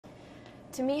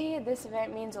To me, this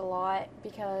event means a lot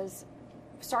because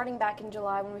starting back in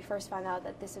July when we first found out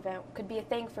that this event could be a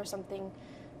thing for something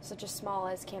such as small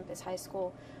as Campus High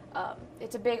School,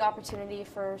 it's a big opportunity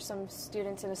for some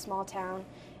students in a small town,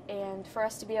 and for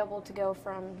us to be able to go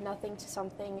from nothing to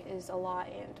something is a lot,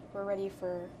 and we're ready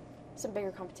for some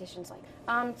bigger competitions like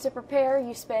that. To prepare,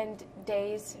 you spend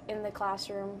days in the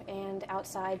classroom and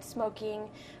outside smoking.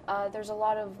 There's a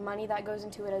lot of money that goes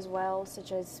into it as well,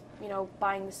 such as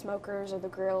buying the smokers or the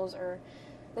grills or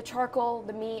the charcoal,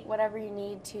 the meat, whatever you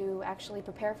need to actually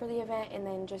prepare for the event, and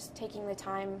then just taking the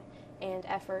time and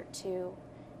effort to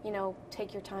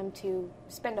take your time to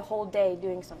spend a whole day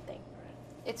doing something.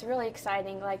 It's really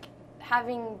exciting, like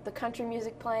having the country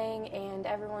music playing and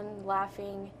everyone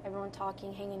laughing, everyone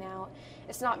talking, hanging out.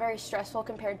 It's not very stressful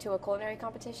compared to a culinary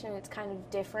competition. It's kind of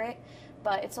different,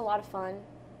 but it's a lot of fun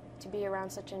to be around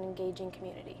such an engaging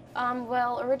community.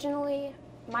 Well, originally,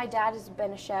 my dad has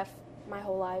been a chef my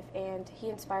whole life, and he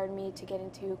inspired me to get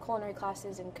into culinary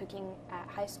classes and cooking at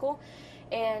high school.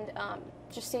 And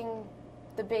just seeing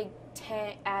the big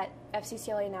tent at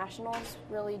FCCLA Nationals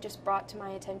really just brought to my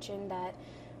attention that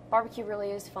barbecue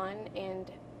really is fun,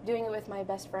 and doing it with my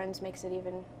best friends makes it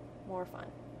even more fun.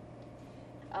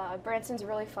 Branson's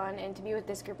really fun, and to be with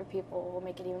this group of people will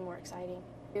make it even more exciting.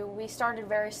 We started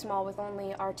very small with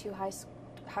only our two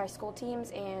high school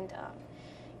teams, and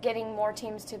getting more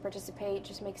teams to participate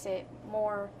just makes it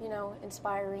more,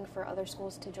 inspiring for other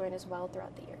schools to join as well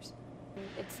throughout the years.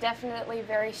 It's definitely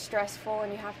very stressful,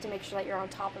 and you have to make sure that you're on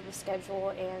top of the schedule,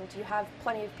 and you have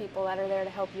plenty of people that are there to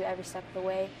help you every step of the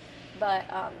way. But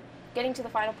getting to the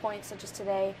final point, such as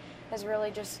today, has really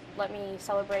just let me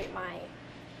celebrate my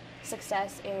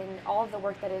success in all of the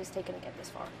work that it has taken to get this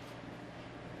far.